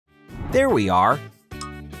There we are.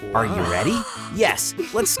 Are you ready? Yes,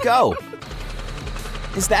 let's go.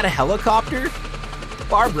 Is that a helicopter?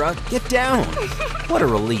 Barbara, get down. What a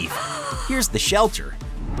relief. Here's the shelter.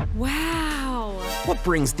 Wow. What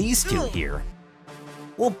brings these two here?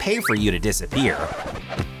 We'll pay for you to disappear.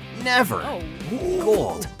 Never.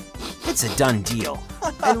 Gold. It's a done deal.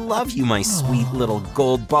 I love you, my sweet little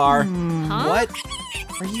gold bar. Huh? What?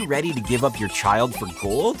 Are you ready to give up your child for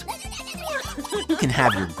gold? You can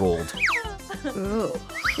have your gold.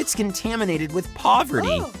 It's contaminated with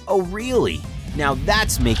poverty. Oh, really? Now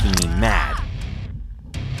that's making me mad.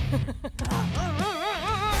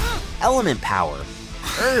 Element power.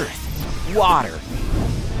 Earth. Water.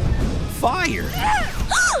 Fire.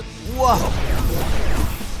 Whoa.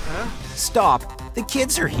 Stop. The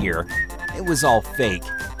kids are here. It was all fake.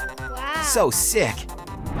 Wow. So sick.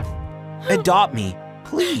 Adopt me,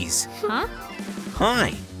 please. Huh?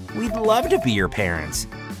 Hi. We'd love to be your parents.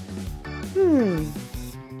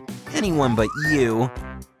 Anyone but you.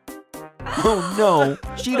 Oh no,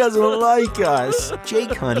 she doesn't like us.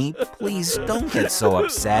 Jake, honey, please don't get so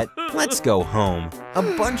upset. Let's go home. A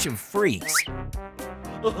bunch of freaks.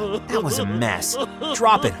 That was a mess.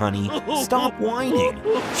 Drop it, honey. Stop whining.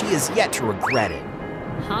 She is yet to regret it.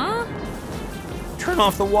 Huh? Turn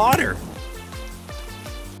off the water.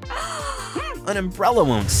 An umbrella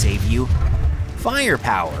won't save you.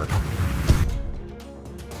 Firepower.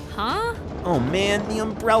 Huh? Oh man, the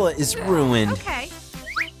umbrella is ruined. Okay.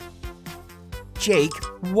 Jake,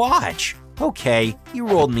 watch. Okay, you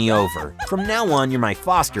rolled me over. From now on, you're my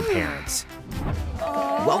foster parents.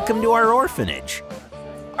 Welcome to our orphanage.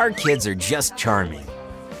 Our kids are just charming.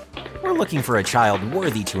 We're looking for a child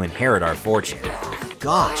worthy to inherit our fortune.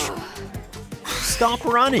 Gosh. Stop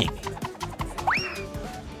running.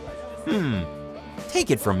 Take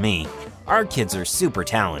it from me. Our kids are super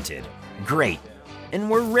talented. Great. And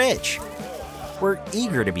we're rich. We're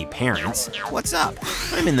eager to be parents. What's up?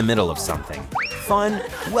 I'm in the middle of something. Fun,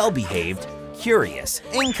 well-behaved, curious.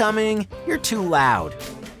 Incoming. You're too loud.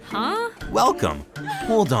 Huh? Welcome.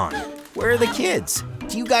 Hold on. Where are the kids?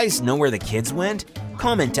 Do you guys know where the kids went?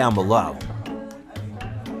 Comment down below.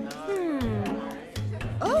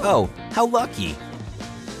 Oh, how lucky.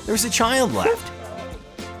 There's a child left.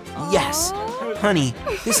 Yes. Honey,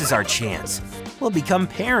 this is our chance. We'll become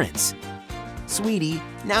parents. Sweetie,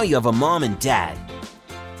 now you have a mom and dad.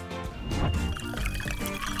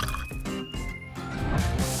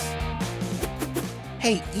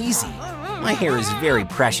 Hey, easy. My hair is very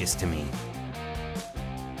precious to me.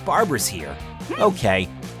 Barbara's here. Okay,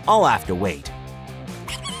 I'll have to wait.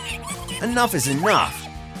 Enough is enough.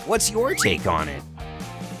 What's your take on it?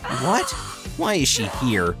 What? Why is she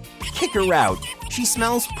here? Kick her out. She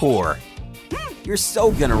smells poor. You're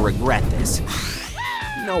so gonna regret this.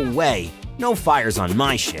 No way. No fires on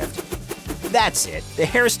my shift. That's it. The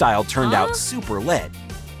hairstyle turned out super lit.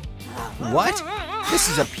 What? This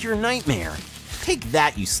is a pure nightmare. Take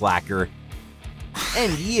that, you slacker.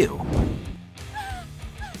 And you.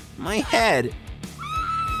 My head.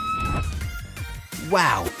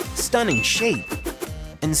 Wow, stunning shape.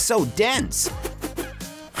 And so dense.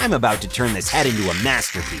 I'm about to turn this head into a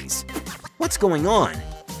masterpiece. What's going on?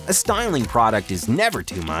 A styling product is never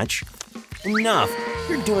too much. Enough,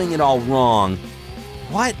 you're doing it all wrong.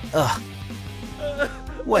 What? Ugh.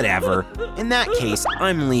 Whatever. In that case,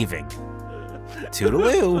 I'm leaving.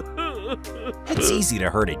 Toodaloo. It's easy to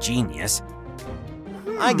hurt a genius.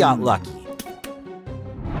 I got lucky.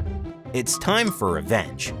 It's time for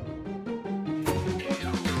revenge.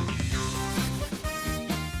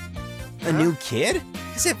 A new kid?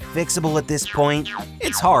 Is it fixable at this point?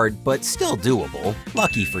 It's hard, but still doable.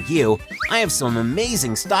 Lucky for you, I have some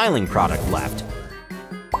amazing styling product left.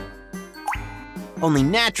 Only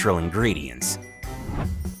natural ingredients.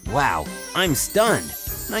 Wow, I'm stunned.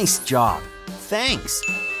 Nice job. Thanks.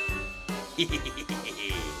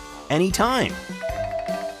 Anytime.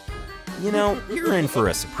 You know, you're in for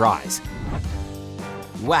a surprise.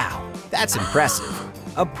 Wow, that's impressive.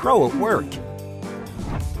 A pro at work.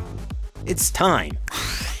 It's time.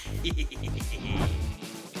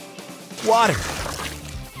 Water.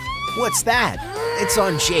 What's that? It's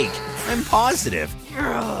on Jake. I'm positive.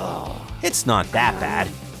 It's not that bad.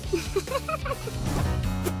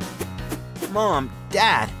 Mom,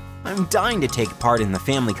 Dad, I'm dying to take part in the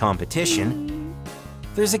family competition.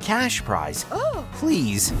 There's a cash prize.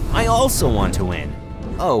 Please, I also want to win.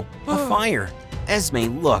 Oh, a fire.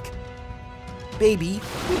 Esme, look. Baby,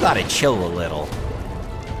 you gotta chill a little.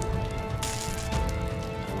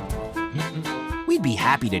 We'd be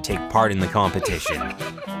happy to take part in the competition.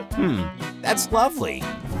 That's lovely.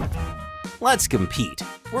 Let's compete.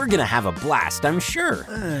 We're gonna have a blast, I'm sure.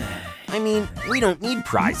 I mean, we don't need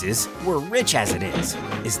prizes. We're rich as it is.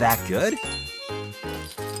 Is that good?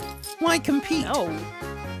 Why compete? No.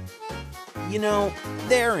 You know,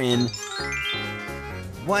 they're in.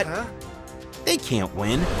 What? Huh? They can't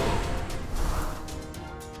win.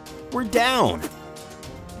 We're down.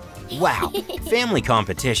 Wow, family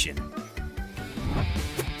competition.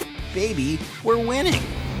 Baby, we're winning.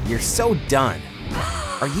 You're so done.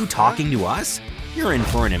 Are you talking to us? You're in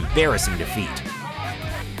for an embarrassing defeat.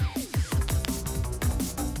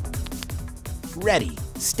 Ready,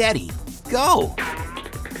 steady, go!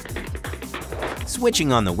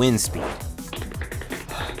 Switching on the wind speed.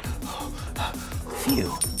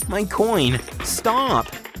 Phew, my coin, stop!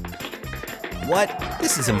 What?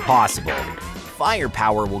 This is impossible.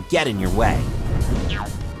 Firepower will get in your way.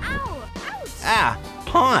 Ow! Ouch! Ah,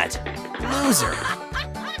 hot! Loser!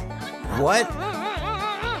 What?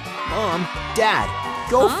 Mom, Dad,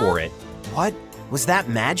 go for it. What? Was that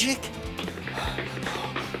magic?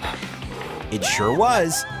 It sure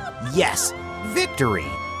was. Yes, victory!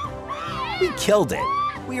 We killed it.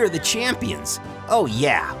 We are the champions. Oh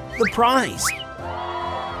yeah, the prize.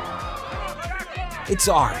 It's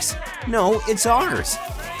ours. No, it's ours.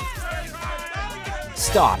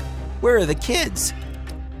 Stop. Where are the kids?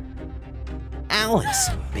 Alice,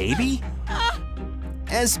 baby?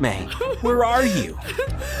 Esme, where are you?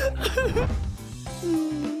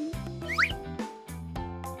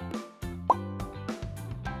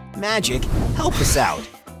 Magic, help us out.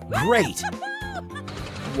 Great.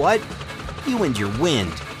 What? You and your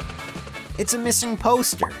wind. It's a missing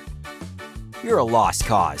poster. You're a lost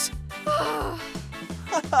cause.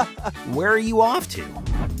 Where are you off to?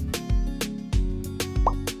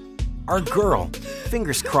 Our girl,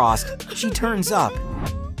 fingers crossed, she turns up.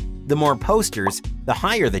 The more posters, the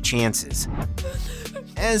higher the chances.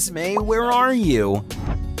 Esme, where are you?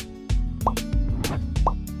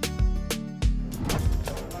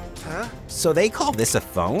 Huh? So they call this a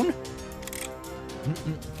phone?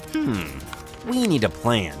 We need a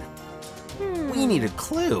plan. We need a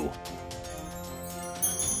clue.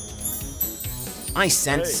 I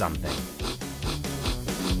sense something.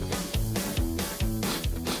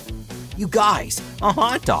 You guys, a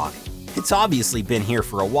hot dog. It's obviously been here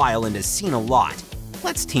for a while and has seen a lot.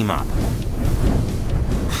 Let's team up.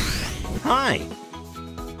 Hi.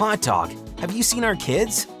 Hot dog, have you seen our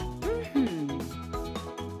kids?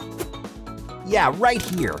 Yeah, right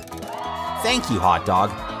here. Thank you, hot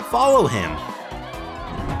dog. Follow him.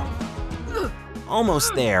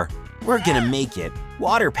 Almost there. We're gonna make it.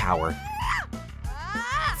 Water power.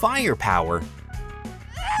 Firepower.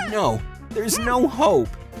 No, there's no hope.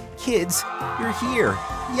 Kids, you're here.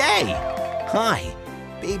 Yay! Hi.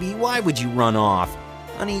 Baby, why would you run off?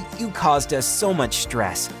 Honey, you caused us so much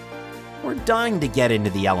stress. We're dying to get into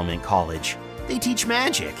the Element College. They teach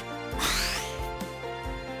magic.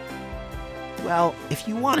 Well, if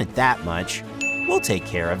you want it that much, we'll take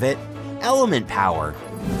care of it. Element power.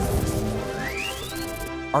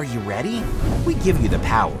 Are you ready? We give you the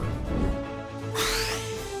power.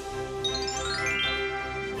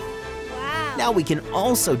 Wow. Now we can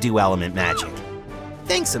also do element magic.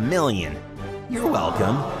 Thanks a million. You're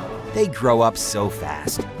welcome. They grow up so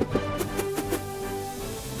fast.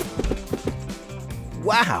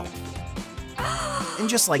 Wow. And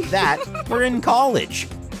just like that, we're in college.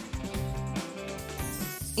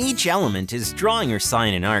 Each element is drawing or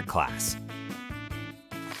sign in art class.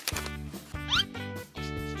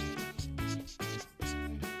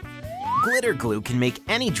 Glitter glue can make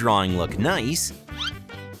any drawing look nice.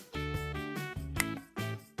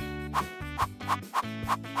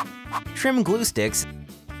 Trim glue sticks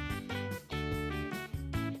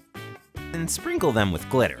and sprinkle them with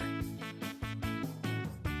glitter.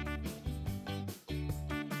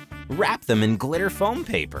 Wrap them in glitter foam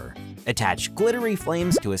paper. Attach glittery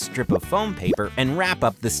flames to a strip of foam paper and wrap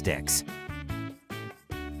up the sticks.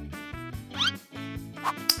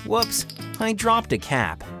 Whoops, I dropped a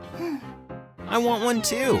cap. I want one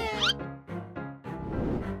too.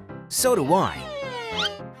 So do I.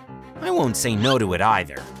 I won't say no to it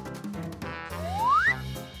either.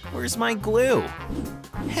 Where's my glue?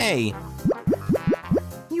 Hey,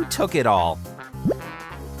 you took it all.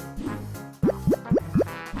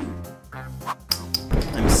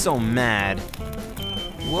 I'm so mad.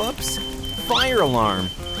 Whoops, fire alarm.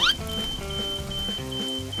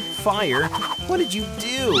 Fire? What did you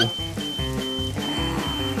do?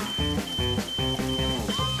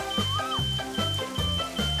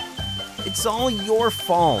 It's all your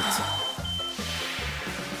fault.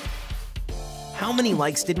 How many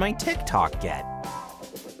likes did my TikTok get?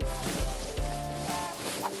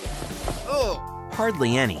 Oh,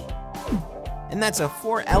 hardly any. And that's a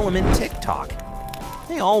 4-element TikTok.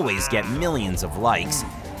 They always get millions of likes.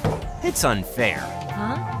 It's unfair.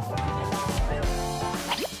 Huh?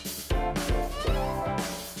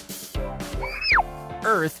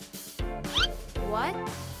 Earth, What?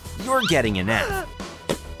 you're getting an F.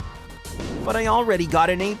 But I already got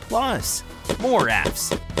an A+. More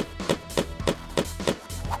Fs.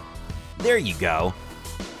 There you go.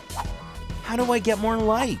 How do I get more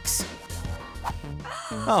likes?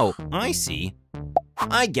 Oh, I see.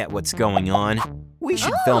 I get what's going on. We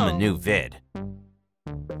should film a new vid.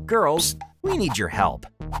 Girls, we need your help.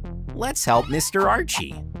 Let's help Mr.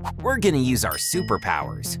 Archie. We're gonna use our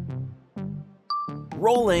superpowers.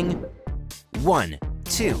 Rolling. 1,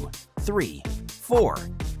 2, 3, 4.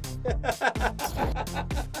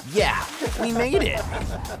 Yeah, we made it.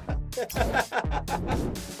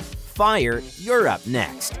 Fire, you're up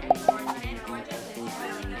next.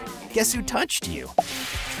 Guess who touched you?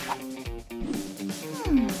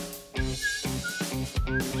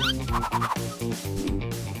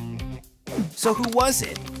 So who was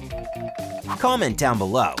it? Comment down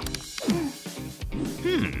below.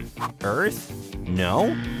 Earth?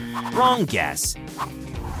 No? Wrong guess.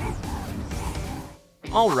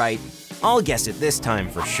 All right, I'll guess it this time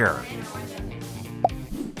for sure.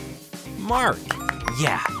 Mark.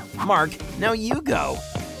 Yeah, Mark, now you go.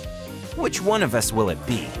 Which one of us will it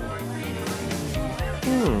be?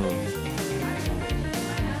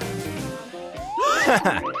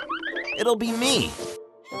 It'll be me.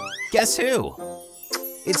 Guess who?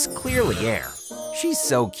 It's clearly Air. She's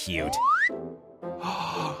so cute.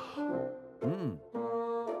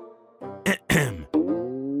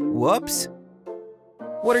 Whoops.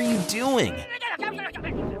 What are you doing?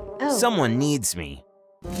 Oh. Someone needs me.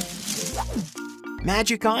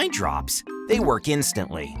 Magic eye drops. They work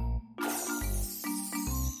instantly.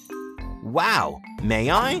 Wow,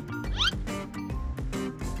 may I?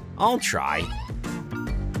 I'll try.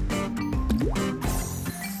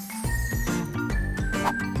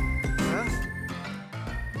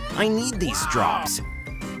 I need these drops.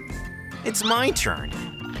 It's my turn.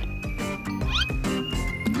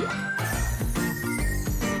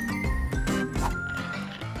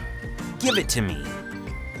 Give it to me.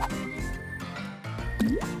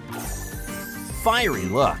 Fiery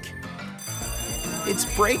look. It's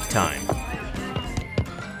break time.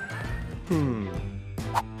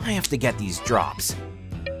 I have to get these drops.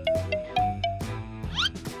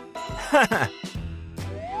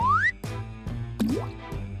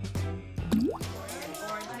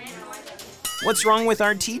 What's wrong with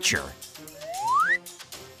our teacher?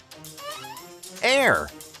 Air!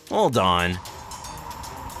 Hold on.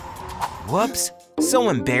 Whoops, so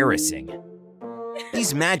embarrassing.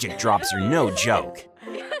 These magic drops are no joke.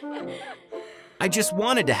 I just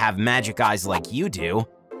wanted to have magic eyes like you do.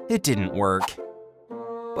 It didn't work.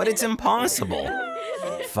 But it's impossible.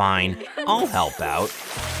 Fine, I'll help out.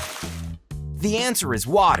 The answer is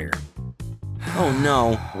water. Oh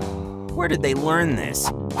no, where did they learn this?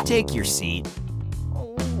 Take your seat.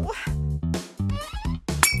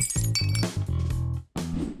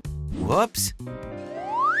 Whoops.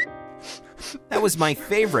 That was my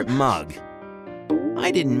favorite mug.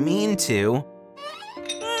 I didn't mean to.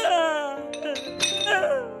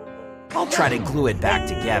 I'll try to glue it back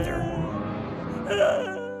together.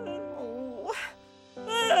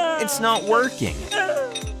 It's not working.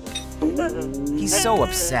 He's so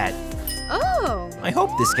upset. Oh. I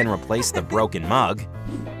hope this can replace the broken mug.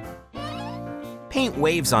 Paint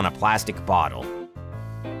waves on a plastic bottle.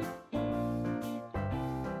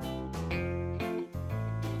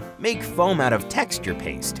 Make foam out of texture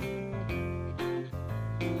paste.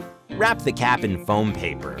 Wrap the cap in foam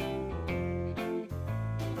paper.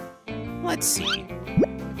 Let's see.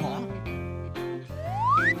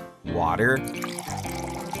 Water.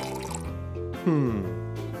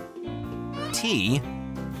 Tea.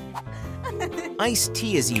 Iced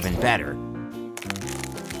tea is even better.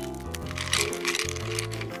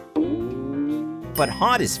 But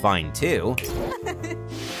hot is fine too.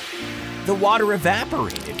 The water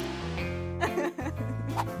evaporated.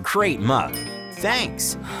 Great mug.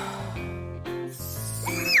 Thanks.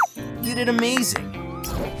 You did amazing.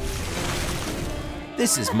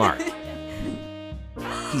 This is Mark.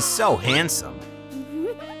 He's so handsome.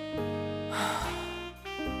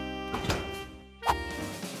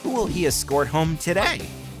 Who will he escort home today?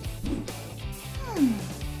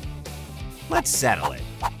 Let's settle it.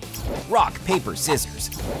 Rock, paper, scissors.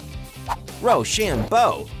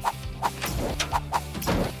 Rochambeau.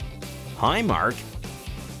 Hi, Mark.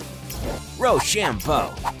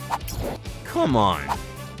 Rochambeau. Come on.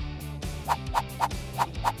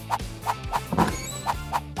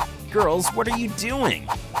 Girls, what are you doing?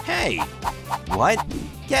 Hey! What?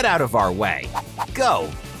 Get out of our way. Go!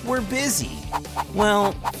 We're busy.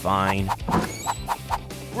 Well, fine.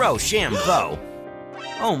 Rochambeau!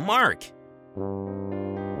 Oh, Mark!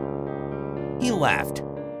 He left.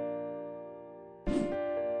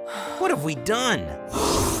 What have we done?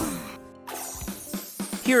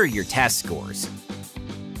 Here are your test scores.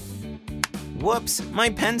 Whoops, my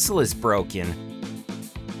pencil is broken.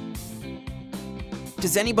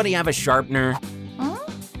 Does anybody have a sharpener? Huh?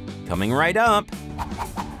 Coming right up.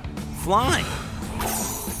 Fly.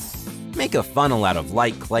 Make a funnel out of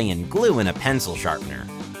light clay and glue in a pencil sharpener.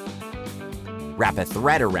 Wrap a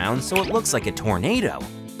thread around so it looks like a tornado.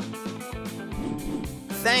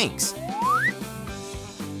 Thanks.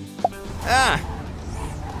 Ah!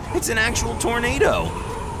 It's an actual tornado.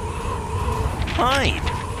 Hide.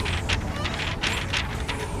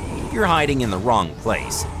 You're hiding in the wrong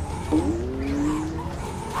place.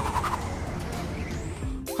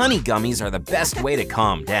 Honey gummies are the best way to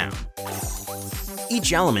calm down.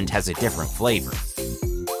 Each element has a different flavor.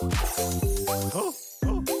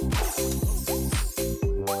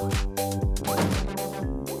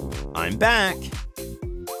 I'm back.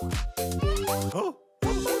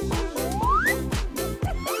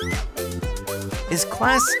 Is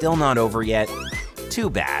class still not over yet? Too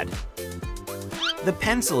bad. The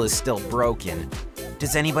pencil is still broken.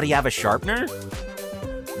 Does anybody have a sharpener?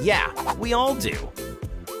 Yeah, we all do.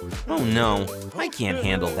 Oh no, I can't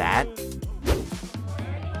handle that.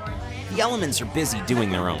 The elements are busy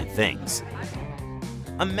doing their own things.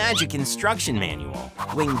 A magic instruction manual,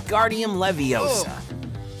 Wingardium Leviosa.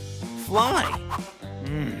 Fly.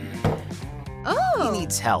 Oh! He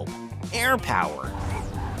needs help. Air power.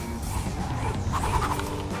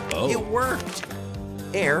 Oh. It worked.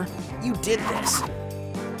 Air, you did this.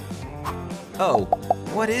 Oh,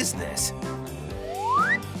 what is this?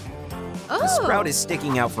 Oh! The sprout is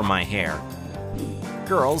sticking out from my hair.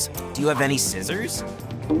 Girls, do you have any scissors?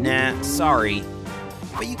 Nah, sorry.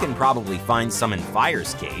 But you can probably find some in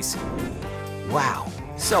Fire's case. Wow,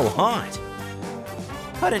 so hot.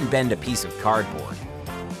 Cut and bend a piece of cardboard.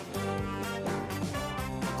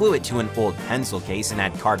 Glue it to an old pencil case and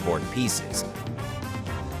add cardboard pieces.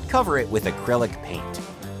 Cover it with acrylic paint.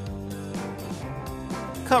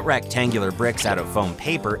 Cut rectangular bricks out of foam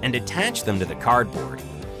paper and attach them to the cardboard.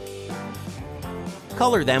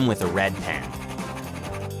 Color them with a red pen.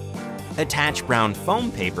 Attach brown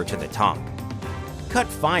foam paper to the top. Cut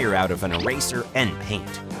fire out of an eraser and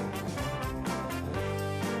paint.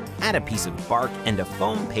 Add a piece of bark and a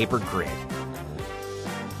foam paper grid.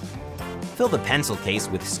 Fill the pencil case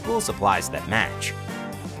with school supplies that match.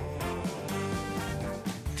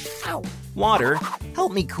 Ow! Water,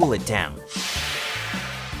 help me cool it down.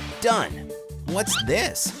 Done. What's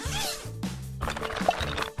this?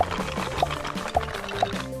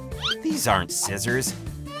 These aren't scissors.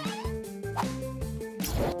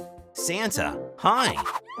 Santa, hi.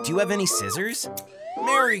 Do you have any scissors?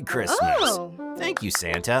 Merry Christmas. Oh! Thank you,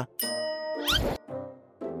 Santa.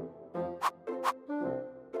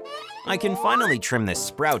 I can finally trim this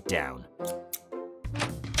sprout down.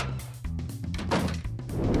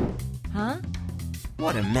 Huh?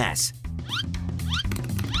 What a mess.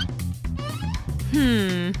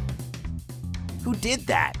 Hmm. Who did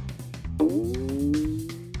that?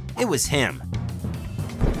 It was him.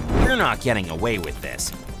 You're not getting away with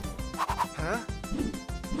this. Huh?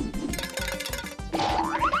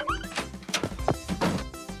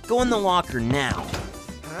 Go in the locker now.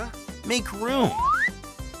 Huh? Make room.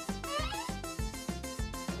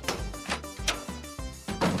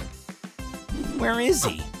 Where is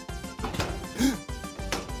he?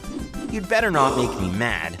 You'd better not make me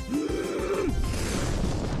mad.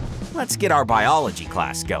 Let's get our biology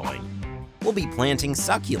class going. We'll be planting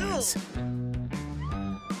succulents.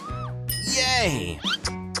 Yay!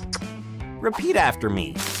 Repeat after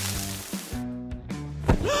me.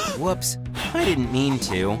 Whoops, I didn't mean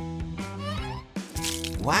to.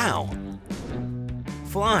 Wow.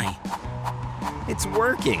 Fly. It's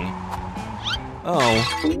working. Oh.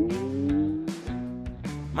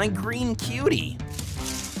 My green cutie.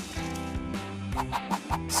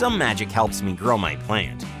 Some magic helps me grow my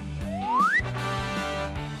plant.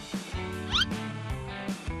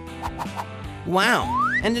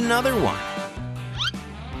 Wow, and another one.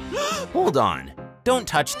 Hold on, don't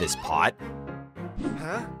touch this pot.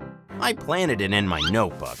 Huh? I planted it in my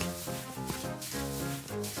notebook.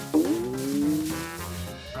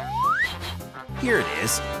 Here it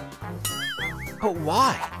is. But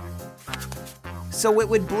why? So it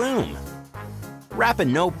would bloom. Wrap a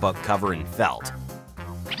notebook cover in felt.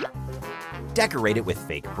 Decorate it with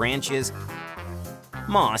fake branches.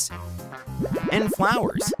 moss, and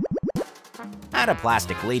flowers. Add a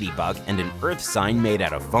plastic ladybug and an earth sign made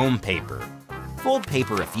out of foam paper. Fold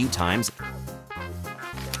paper a few times,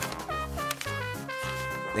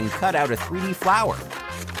 then cut out a 3D flower.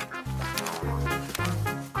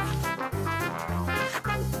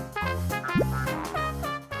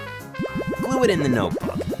 Glue it in the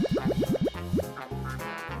notebook.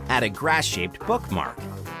 Add a grass-shaped bookmark.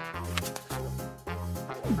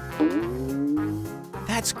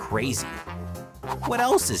 That's crazy. What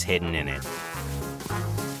else is hidden in it?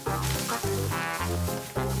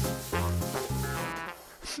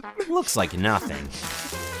 Looks like nothing.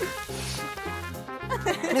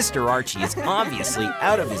 Mr. Archie is obviously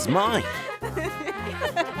out of his mind.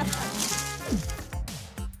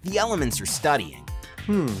 The elements are studying.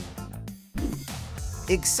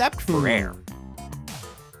 Except for air.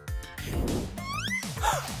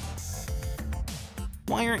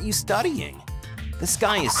 Why aren't you studying? The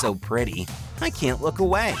sky is so pretty, I can't look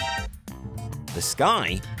away. The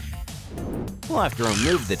sky? We'll have to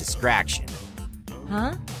remove the distraction.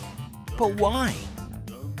 Huh? But why?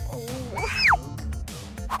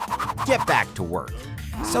 Get back to work.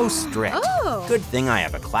 So strict. Oh. Good thing I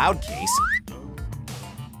have a cloud case.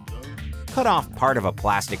 Cut off part of a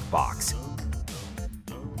plastic box.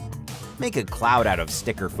 Make a cloud out of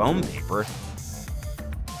sticker foam paper.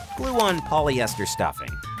 Glue on polyester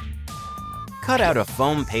stuffing. Cut out a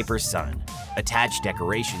foam paper sun. Attach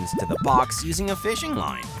decorations to the box using a fishing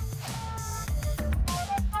line.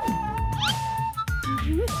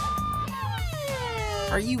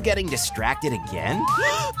 Are you getting distracted again?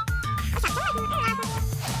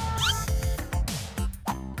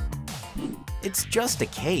 It's just a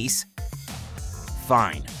case.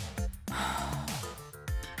 Fine.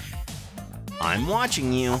 I'm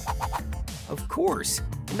watching you. Of course,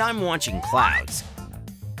 and I'm watching clouds.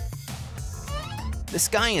 The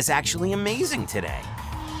sky is actually amazing today.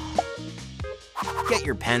 Get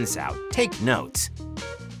your pens out, take notes.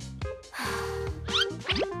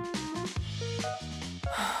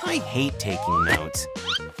 I hate taking notes.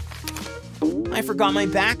 I forgot my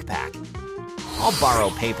backpack. I'll borrow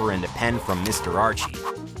paper and a pen from Mr. Archie.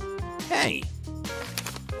 Hey.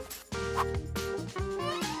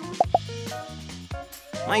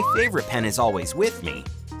 My favorite pen is always with me.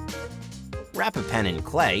 Wrap a pen in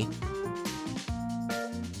clay.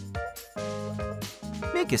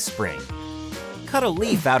 Make a spring. Cut a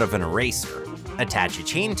leaf out of an eraser. Attach a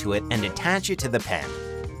chain to it and attach it to the pen.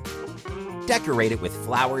 Decorate it with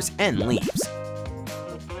flowers and leaves.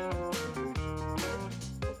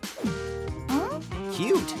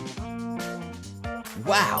 Cute.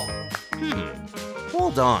 Wow.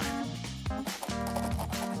 Hold on.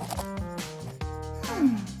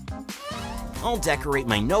 I'll decorate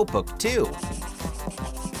my notebook too.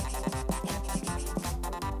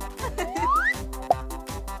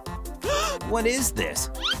 What is this?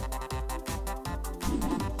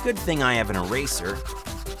 Good thing I have an eraser.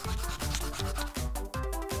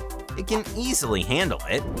 It can easily handle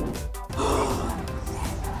it.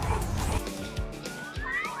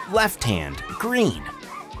 Left hand, green.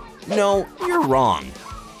 No, you're wrong.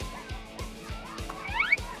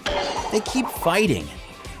 They keep fighting.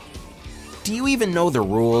 Do you even know the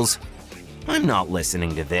rules? I'm not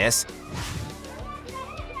listening to this.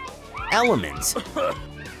 Elements.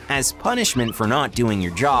 As punishment for not doing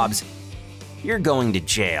your jobs, you're going to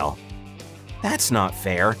jail. That's not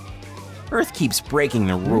fair. Earth keeps breaking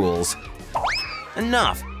the rules.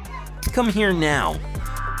 Enough. Come here now.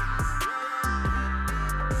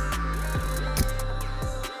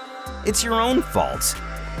 It's your own fault.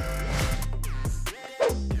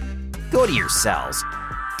 Go to your cells.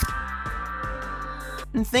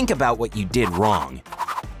 And think about what you did wrong.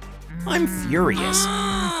 I'm furious.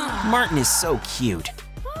 Martin is so cute.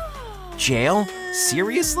 Jail?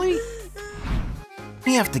 Seriously?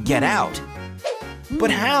 We have to get out.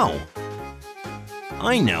 But how?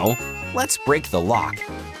 I know. Let's break the lock.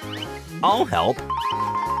 I'll help.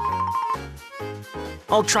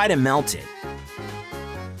 I'll try to melt it.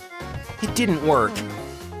 It didn't work.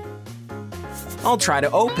 I'll try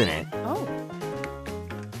to open it. Oh.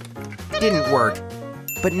 Didn't work,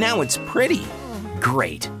 but now it's pretty.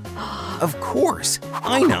 Great. Of course,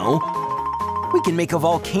 I know. We can make a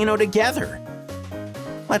volcano together.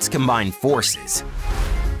 Let's combine forces.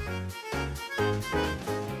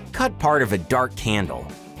 Cut part of a dark candle.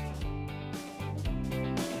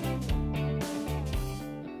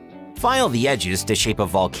 File the edges to shape a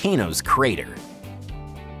volcano's crater.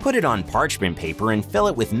 Put it on parchment paper and fill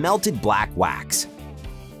it with melted black wax.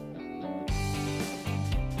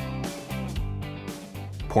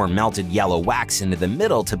 Pour melted yellow wax into the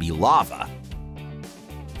middle to be lava.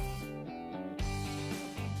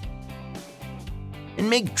 and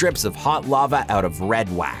make drips of hot lava out of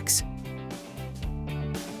red wax.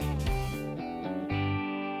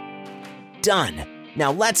 Done.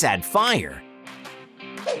 Now let's add fire.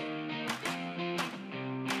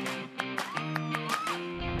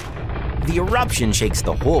 The eruption shakes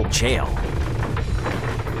the whole jail.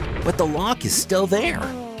 But the lock is still there.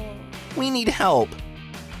 We need help.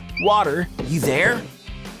 Water, you there?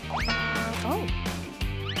 Oh.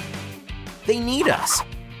 They need us.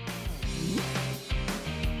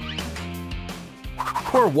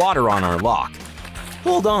 Pour water on our lock.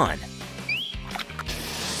 Hold on.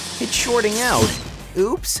 It's shorting out.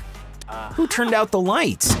 Oops. Who turned out the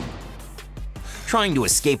lights? Trying to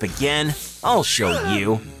escape again? I'll show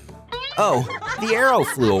you. Oh, the arrow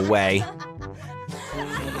flew away.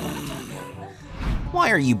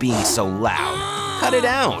 Why are you being so loud? Cut it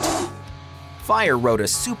out. Fire wrote a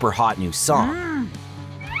super hot new song.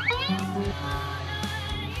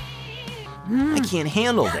 I can't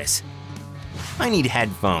handle this. I need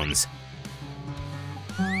headphones.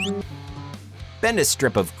 Bend a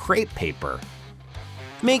strip of crepe paper.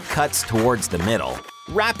 Make cuts towards the middle.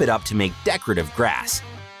 Wrap it up to make decorative grass.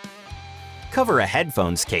 Cover a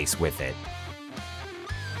headphones case with it.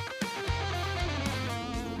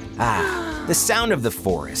 Ah, the sound of the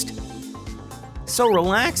forest. So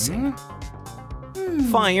relaxing.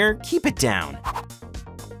 Fire, keep it down.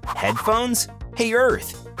 Headphones? Hey,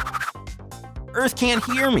 Earth. Earth can't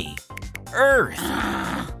hear me. Earth.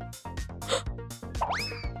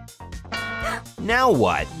 Now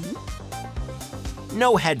what?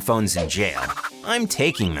 No headphones in jail. I'm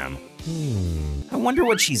taking them. I wonder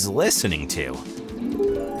what she's listening to.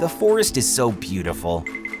 The forest is so beautiful.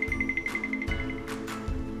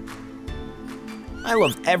 I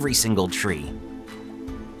love every single tree.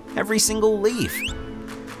 Every single leaf.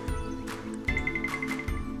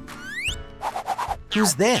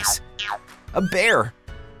 Who's this? A bear.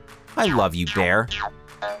 I love you, bear.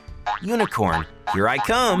 Unicorn, here I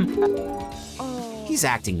come. He's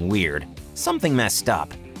acting weird. Something messed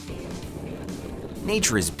up.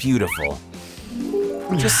 Nature is beautiful.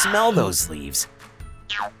 Just smell those leaves.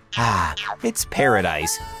 Ah, it's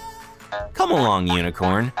paradise. Come along,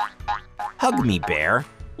 unicorn. Hug me, bear.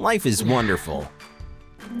 Life is wonderful.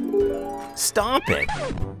 Stop it.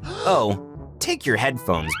 Oh, take your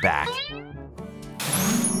headphones back.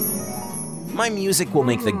 My music will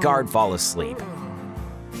make the guard fall asleep.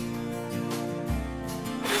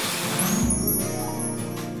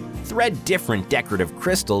 Thread different decorative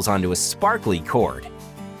crystals onto a sparkly cord.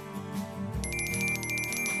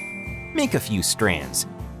 Make a few strands.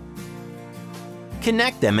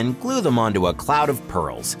 Connect them and glue them onto a cloud of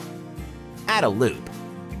pearls. Add a loop.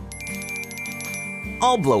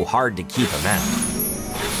 I'll blow hard to keep them out.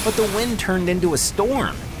 But the wind turned into a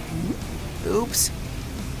storm. Oops.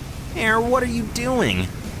 Air, what are you doing?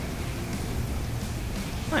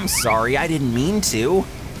 I'm sorry, I didn't mean to.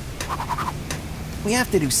 We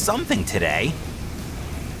have to do something today.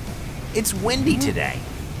 It's windy today.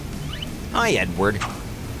 Hi, Edward.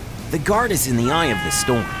 The guard is in the eye of the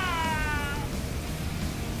storm.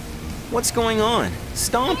 What's going on?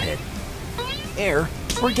 Stop it. Air,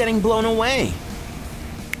 we're getting blown away.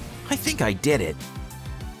 I think I did it.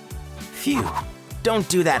 Phew, don't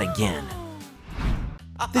do that again.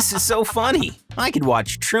 This is so funny. I could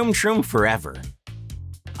watch Troom Troom forever.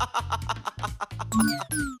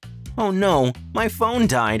 Oh no, my phone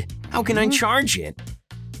died. How can I charge it?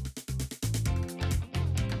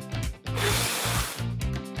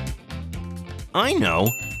 I know.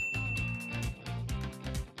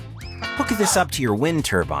 Hook this up to your wind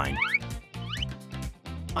turbine.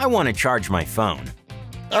 I want to charge my phone.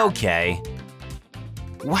 Okay.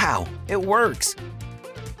 Wow, it works.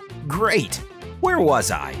 Great. Where was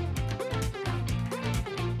I?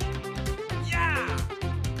 Yeah!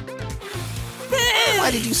 Why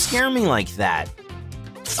did you scare me like that?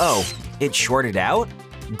 Oh, it shorted out?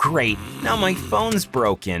 Great, now my phone's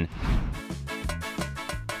broken.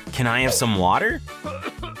 Can I have some water?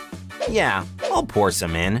 Yeah, I'll pour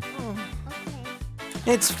some in.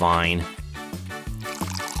 It's fine.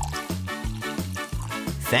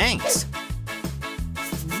 Thanks.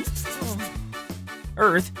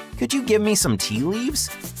 Earth, could you give me some tea leaves?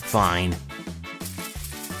 Fine.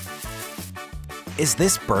 Is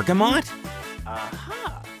this bergamot?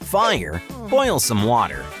 Fire, boil some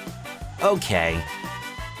water. Okay.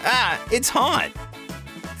 Ah, it's hot.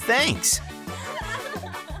 Thanks.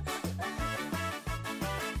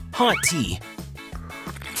 Hot tea.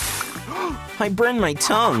 I burned my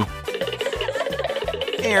tongue.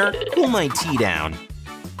 Air, cool my tea down.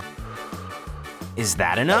 Is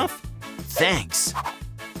that enough? Thanks.